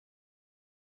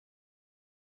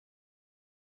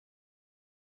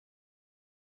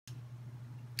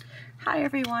Hi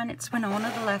everyone, it's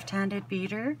Winona, the left-handed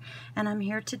beater, and I'm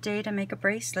here today to make a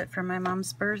bracelet for my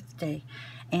mom's birthday.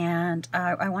 And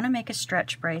I want to make a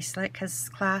stretch bracelet because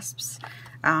clasps,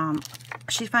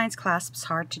 she finds clasps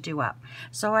hard to do up.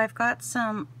 So I've got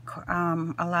some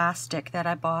elastic that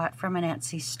I bought from an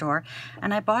Etsy store,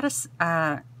 and I bought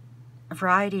a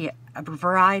variety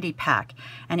pack,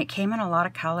 and it came in a lot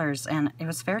of colors, and it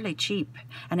was fairly cheap,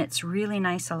 and it's really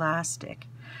nice elastic.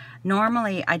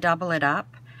 Normally I double it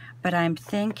up, but I'm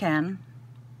thinking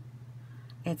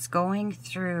it's going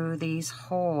through these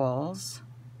holes,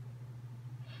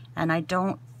 and I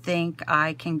don't think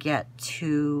I can get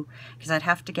two, because I'd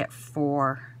have to get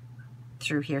 4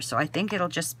 through here. So I think it'll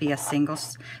just be a single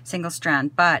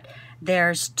strand, but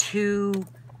there's two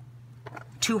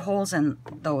holes in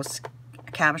those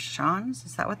cabochons,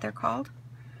 is that what they're called?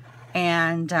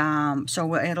 And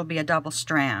so it'll be a double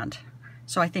strand.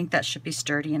 So I think that should be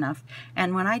sturdy enough.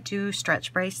 And when I do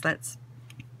stretch bracelets,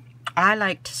 I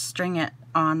like to string it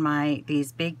on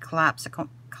these big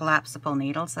collapsible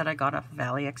needles that I got off of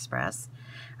AliExpress.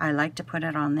 I like to put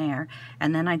it on there,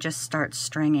 and then I just start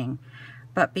stringing.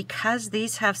 But because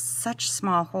these have such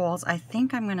small holes, I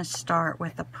think I'm going to start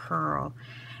with a pearl.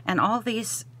 And all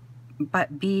these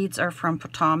beads are from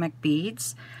Potomac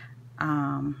Beads.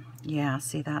 Yeah,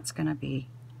 see, that's going to be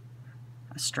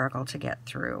a struggle to get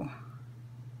through.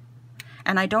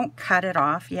 And I don't cut it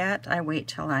off yet. I wait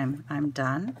till I'm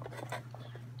done,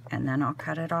 and then I'll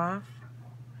cut it off.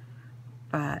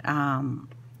 But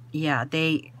yeah,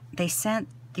 they sent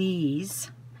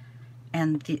these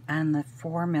and the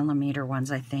 4mm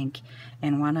ones, I think,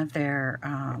 in one of their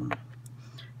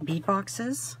bead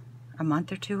boxes a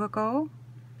month or 2 ago.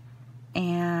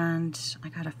 And I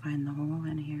gotta find the hole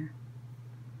in here.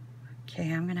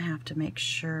 Okay, I'm gonna have to make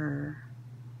sure.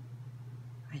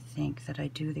 I think that I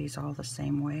do these all the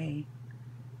same way.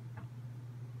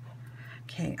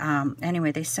 Okay,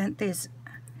 anyway, they sent these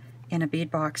in a bead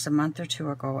box a month or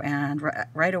 2 ago, and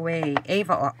right away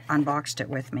Ava unboxed it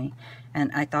with me,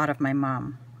 and I thought of my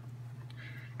mom,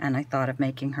 and I thought of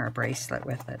making her a bracelet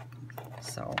with it.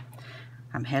 So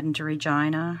I'm heading to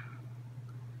Regina.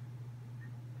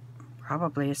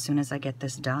 Probably as soon as I get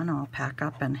this done, I'll pack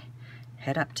up and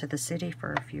head up to the city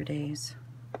for a few days.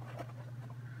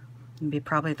 It'll be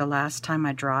probably the last time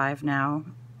I drive now,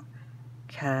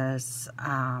 because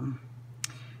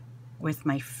with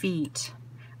my feet,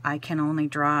 I can only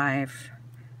drive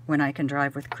when I can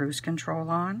drive with cruise control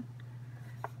on.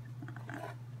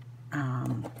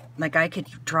 Like I could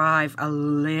drive a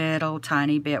little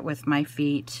tiny bit with my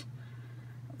feet,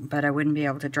 but I wouldn't be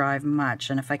able to drive much.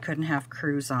 And if I couldn't have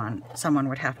cruise on, someone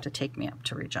would have to take me up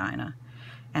to Regina.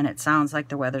 And it sounds like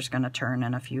the weather's going to turn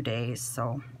in a few days,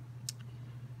 so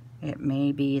it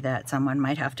may be that someone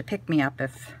might have to pick me up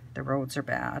if the roads are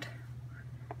bad.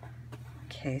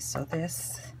 Okay, so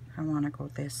this, I want to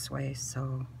go this way.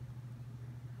 So,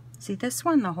 see, this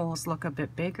one, the holes look a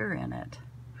bit bigger in it.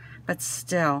 But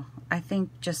still, I think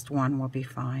just one will be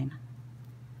fine.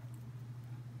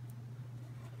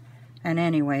 And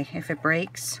anyway, if it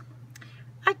breaks,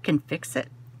 I can fix it.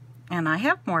 And I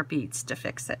have more beads to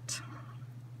fix it.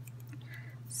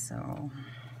 So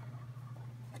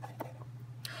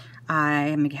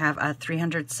I have a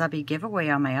 300 subby giveaway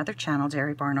on my other channel,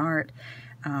 Dairy Barn Art.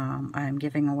 I'm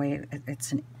giving away,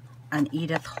 it's an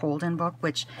Edith Holden book,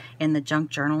 which in the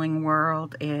junk journaling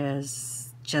world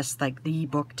is just like the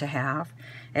book to have.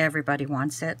 Everybody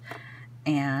wants it.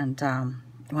 And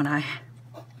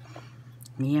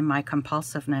me and my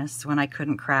compulsiveness, when I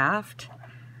couldn't craft,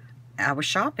 I was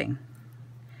shopping.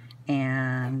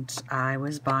 And I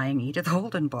was buying Edith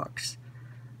Holden books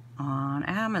on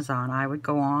Amazon. I would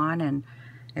go on, and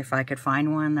if I could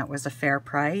find one that was a fair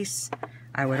price,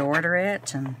 I would order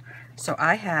it. And so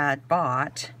I had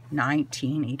bought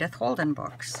 19 Edith Holden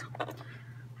books,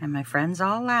 and my friends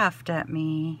all laughed at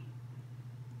me,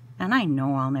 and I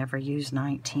know I'll never use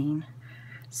 19.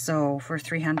 So for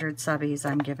 300 subbies,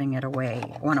 I'm giving it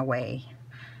away, one away.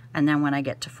 And then when I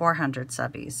get to 400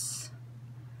 subbies,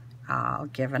 I'll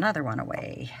give another one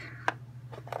away.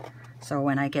 So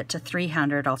when I get to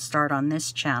 300, I'll start on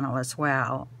this channel as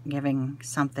well, giving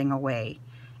something away.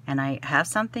 And I have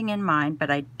something in mind, but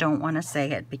I don't want to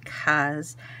say it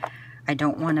because I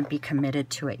don't want to be committed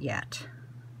to it yet.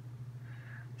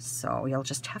 So you'll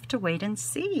just have to wait and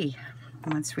see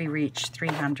once we reach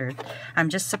 300. I'm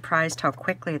just surprised how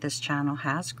quickly this channel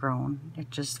has grown. It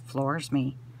just floors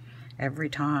me every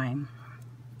time.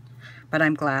 But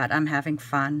I'm glad. I'm having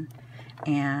fun.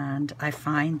 And I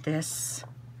find this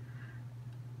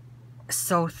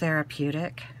so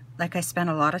therapeutic. Like, I spend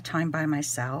a lot of time by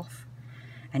myself,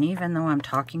 and even though I'm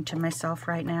talking to myself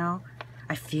right now,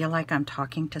 I feel like I'm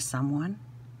talking to someone.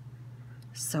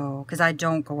 So, because I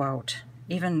don't go out.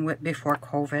 Even before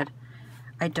COVID,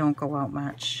 I don't go out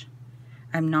much.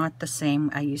 I'm not the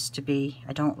same I used to be.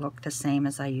 I don't look the same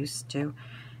as I used to.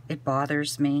 It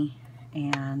bothers me,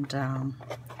 and I'm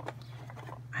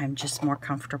just more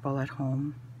comfortable at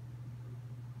home.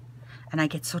 And I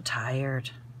get so tired.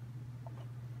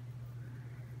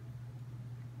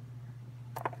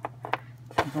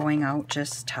 Going out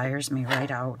just tires me right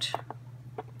out.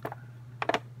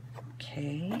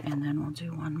 Okay, and then we'll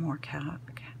do one more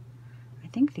I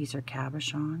think these are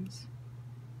cabochons.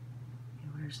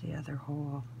 Where's the other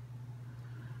hole?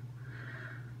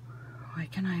 Why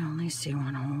can I only see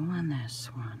one hole in this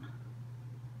one?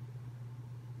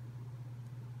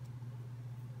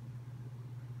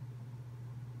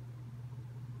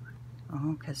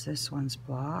 Oh, because this one's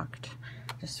blocked.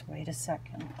 Just wait a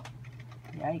second.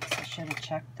 Yikes, I should have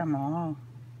checked them all.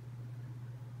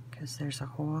 Because there's a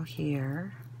hole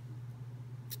here.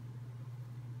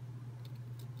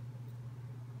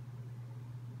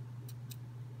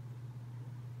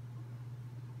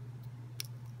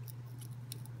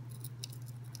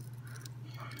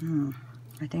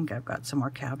 I think I've got some more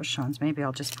cabochons. Maybe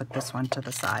I'll just put this one to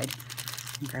the side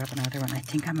and grab another one. I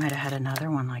think I might have had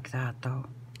another one like that though.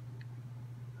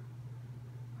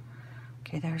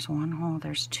 Okay, there's one hole,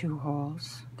 there's two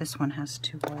holes. This one has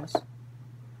two holes.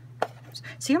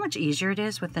 See how much easier it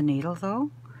is with the needle though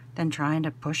than trying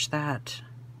to push that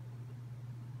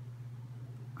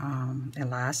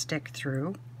elastic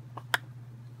through.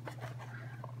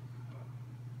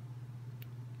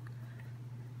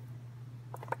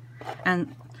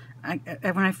 And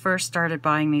when I first started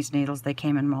buying these needles, they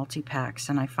came in multi-packs,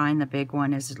 and I find the big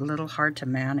one is a little hard to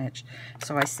manage,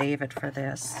 so I save it for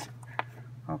this.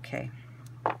 Okay,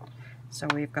 so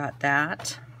we've got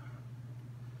that.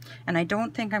 And I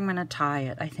don't think I'm going to tie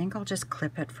it. I think I'll just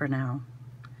clip it for now.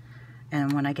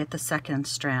 And when I get the second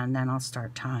strand, then I'll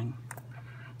start tying.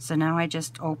 So now I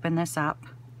just open this up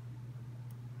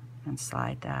and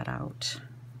slide that out.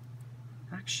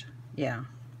 Actually, yeah.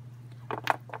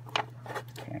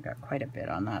 Okay, I got quite a bit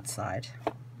on that side.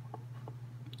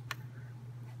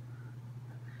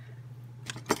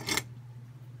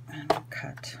 And I'll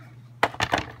cut.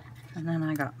 And then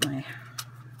I got my,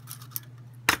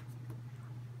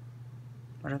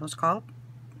 what are those called?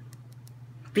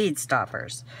 Bead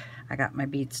stoppers. I got my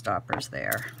bead stoppers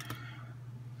there.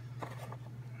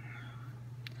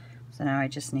 So now I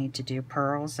just need to do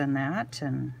pearls in that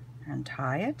and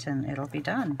tie it, and it'll be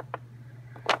done.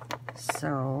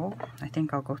 So I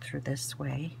think I'll go through this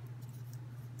way.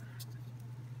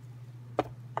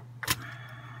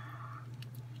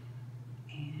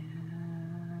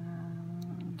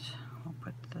 And I'll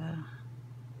put the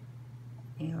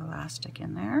elastic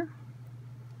in there.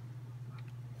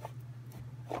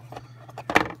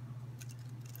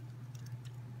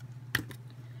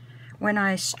 When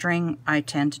I string, I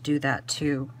tend to do that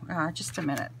too. Just a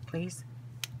minute, please.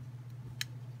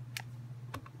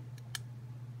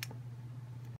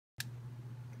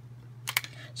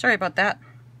 Sorry about that.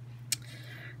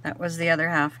 That was the other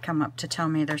half come up to tell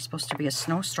me there's supposed to be a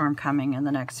snowstorm coming in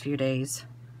the next few days.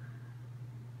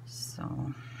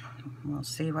 So we'll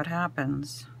see what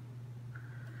happens.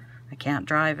 I can't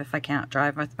drive if I can't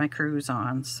drive with my cruise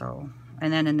on. So,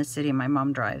 and then in the city, my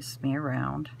mom drives me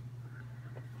around.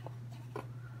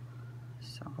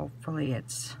 So hopefully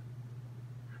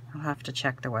I'll have to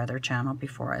check the Weather Channel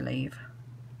before I leave.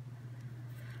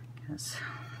 Because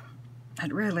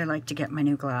I'd really like to get my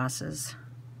new glasses.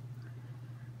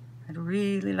 I'd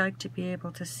really like to be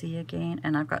able to see again.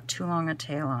 And I've got too long a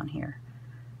tail on here.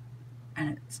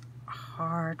 And it's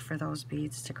hard for those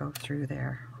beads to go through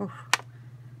there. Whew.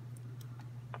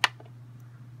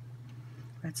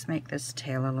 Let's make this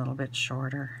tail a little bit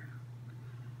shorter.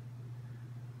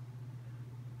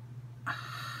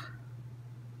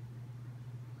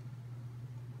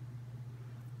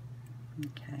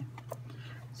 Okay,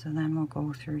 so then we'll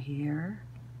go through here.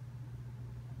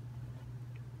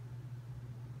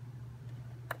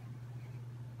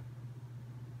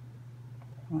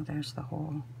 Oh, there's the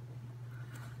hole.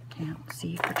 Can't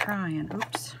see for trying.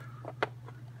 Oops.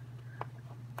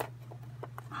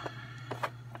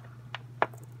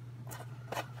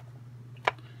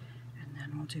 And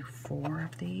then we'll do 4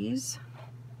 of these.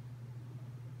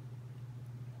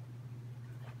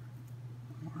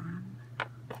 1,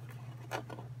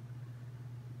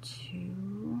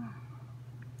 2.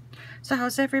 So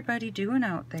how's everybody doing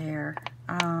out there?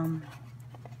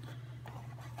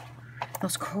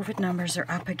 Those COVID numbers are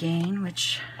up again,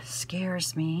 which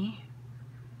scares me.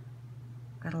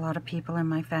 Got a lot of people in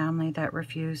my family that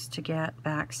refuse to get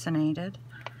vaccinated.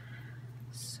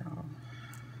 So,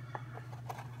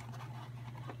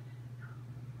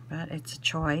 but it's a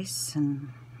choice, and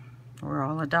we're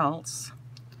all adults.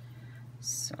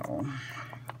 So,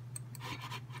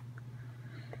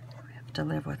 we have to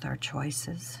live with our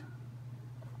choices.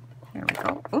 Here we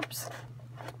go. Oops.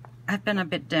 I've been a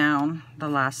bit down the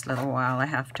last little while, I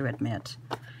have to admit.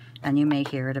 And you may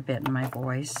hear it a bit in my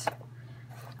voice.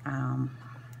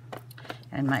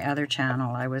 And my other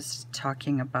channel, I was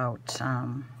talking about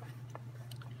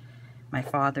my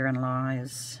father-in-law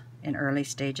is in early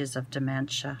stages of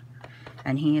dementia.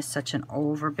 And he is such an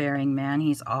overbearing man.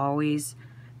 He's always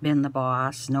been the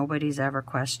boss. Nobody's ever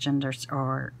questioned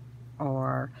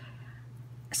or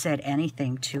said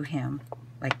anything to him,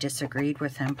 like disagreed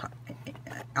with him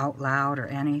out loud or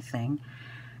anything.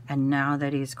 And now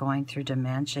that he's going through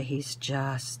dementia, he's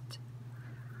just,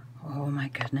 oh my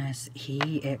goodness,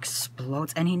 he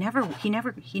explodes. And he never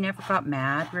got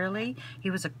mad, really. He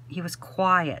was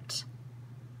quiet.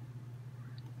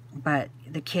 But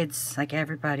the kids, like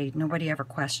everybody, nobody ever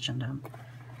questioned him.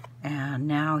 And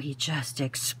now he just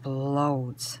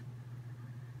explodes.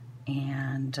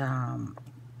 And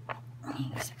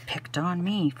he's picked on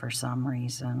me for some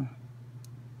reason.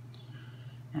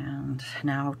 And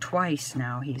now twice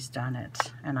now he's done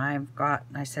it. And I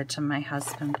said to my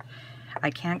husband,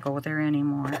 I can't go there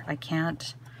anymore. I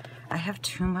can't. I have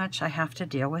too much I have to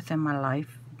deal with in my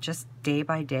life, just day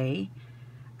by day.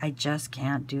 I just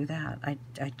can't do that. I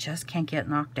just can't get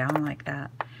knocked down like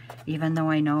that. Even though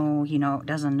I know,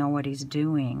 doesn't know what he's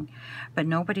doing. But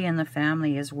nobody in the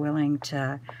family is willing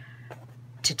to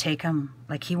take him.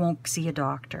 Like, he won't see a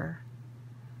doctor.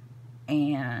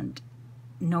 And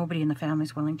nobody in the family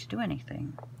is willing to do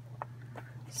anything.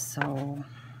 So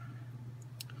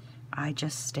I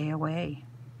just stay away,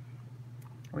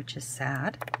 which is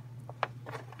sad.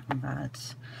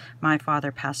 But my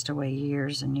father passed away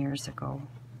years and years ago.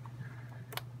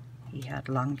 He had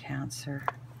lung cancer.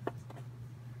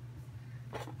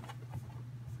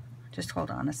 Just hold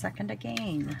on a second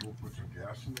again. We'll put some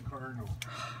gas in the car. No.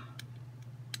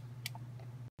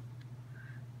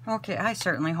 Okay, I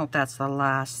certainly hope that's the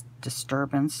last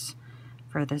disturbance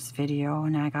for this video,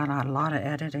 and I got a lot of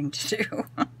editing to do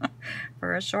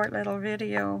for a short little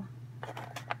video.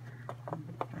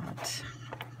 But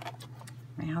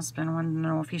my husband wanted to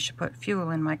know if he should put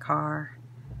fuel in my car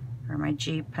or my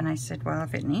Jeep, and I said, well,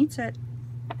 if it needs it,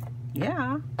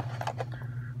 yeah.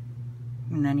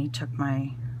 And then he took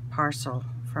my parcel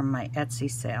from my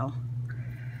Etsy sale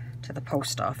to the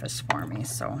post office for me,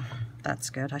 so that's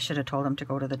good. I should have told him to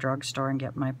go to the drugstore and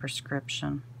get my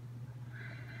prescription,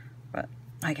 but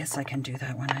I guess I can do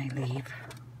that when I leave.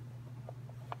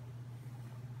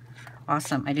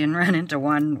 Awesome. I didn't run into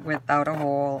one without a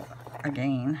hole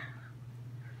again.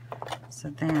 So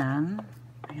then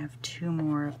I have 2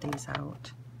 more of these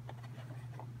out.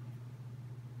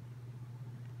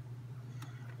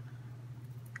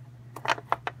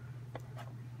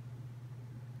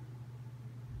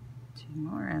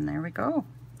 More, and there we go.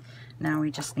 Now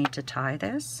we just need to tie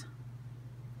this.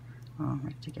 Oh,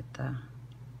 we have to get the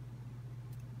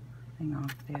thing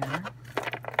off there.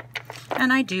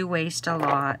 And I do waste a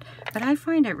lot, but I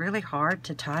find it really hard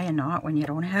to tie a knot when you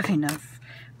don't have enough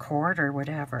cord or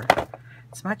whatever.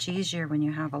 It's much easier when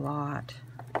you have a lot.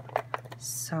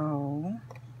 So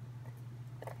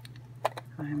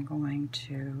I'm going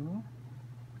to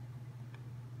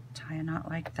tie a knot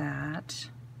like that.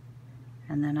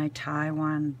 And then I tie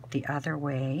one the other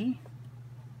way.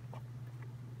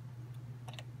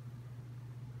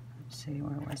 Let's see,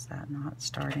 where was that knot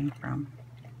starting from?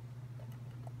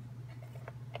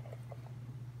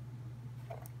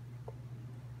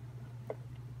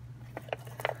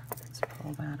 Let's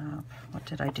pull that up. What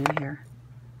did I do here?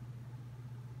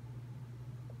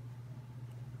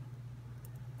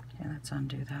 Okay, let's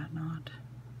undo that knot.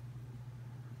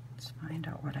 Let's find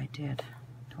out what I did.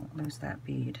 Don't lose that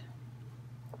bead.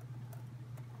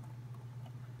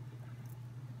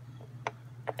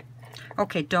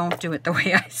 Okay, don't do it the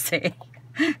way I say.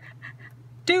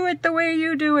 Do it the way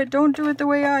you do it. Don't do it the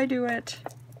way I do it.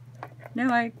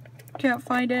 Now I can't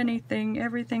find anything.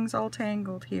 Everything's all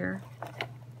tangled here.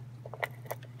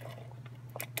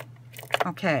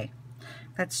 Okay,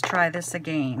 let's try this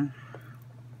again.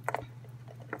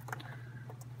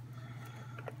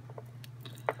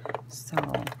 So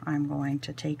I'm going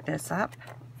to take this up.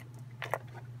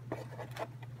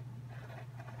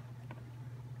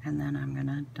 And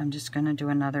then I'm just gonna do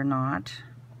another knot.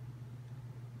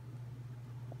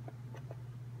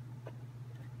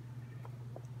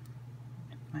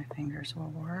 My fingers will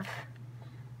work.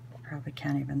 Probably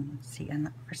can't even see,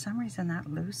 and for some reason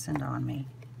that loosened on me.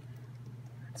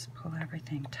 Let's pull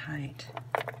everything tight.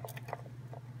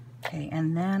 Okay,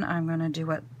 and then I'm going to do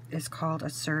what is called a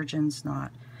surgeon's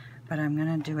knot, but I'm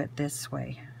going to do it this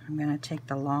way. I'm going to take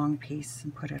the long piece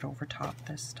and put it over top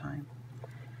this time.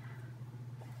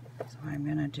 So I'm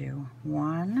going to do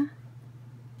 1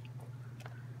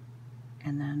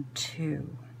 and then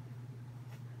 2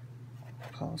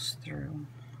 pulls through,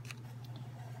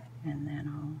 and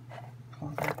then I'll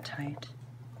pull that tight,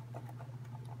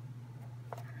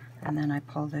 and then I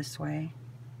pull this way,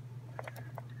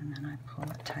 and then I pull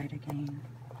it tight again.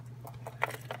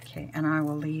 Okay, and I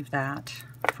will leave that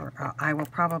for, I will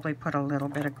probably put a little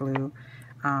bit of glue.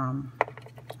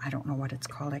 I don't know what it's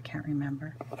called, I can't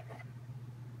remember.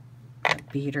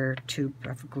 That beater tube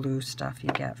of glue stuff you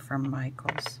get from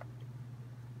Michael's.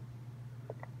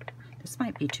 This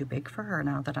might be too big for her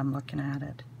now that I'm looking at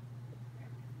it.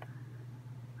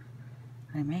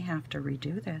 I may have to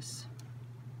redo this.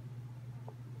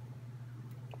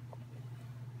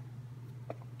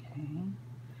 Okay,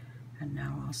 and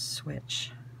now I'll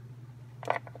switch.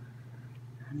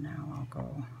 And now I'll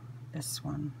go this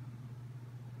one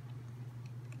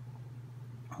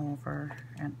over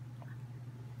and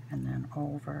then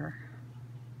over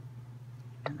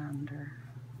and under.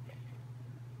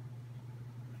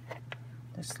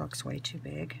 This looks way too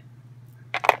big.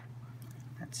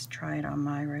 Let's try it on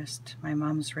my wrist. My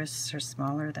mom's wrists are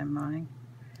smaller than mine.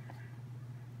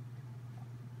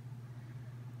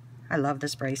 I love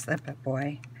this bracelet, but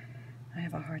boy, I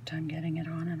have a hard time getting it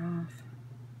on and off.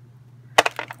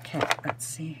 Okay, let's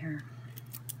see here.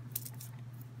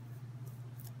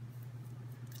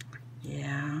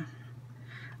 Yeah,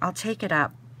 I'll take it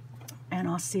up and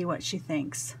I'll see what she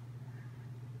thinks.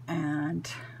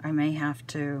 And I may have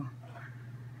to,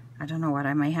 I don't know what,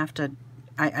 I may have to,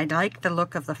 I like the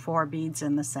look of the 4 beads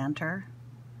in the center,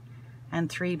 and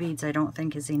 3 beads I don't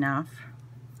think is enough,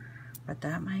 but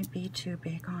that might be too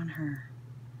big on her.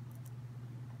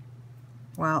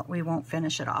 Well, we won't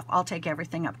finish it off. I'll take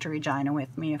everything up to Regina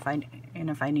with me if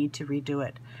I need to redo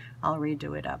it, I'll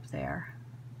redo it up there.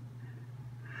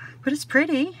 But it's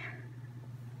pretty.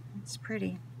 It's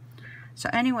pretty. So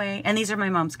anyway, and these are my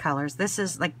mom's colors. This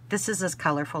is as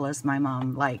colorful as my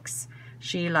mom likes.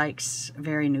 She likes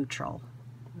very neutral.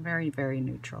 Very, very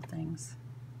neutral things.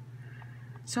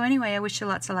 So anyway, I wish you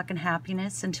lots of luck and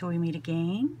happiness until we meet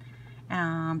again.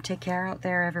 Take care out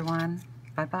there, everyone.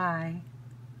 Bye-bye.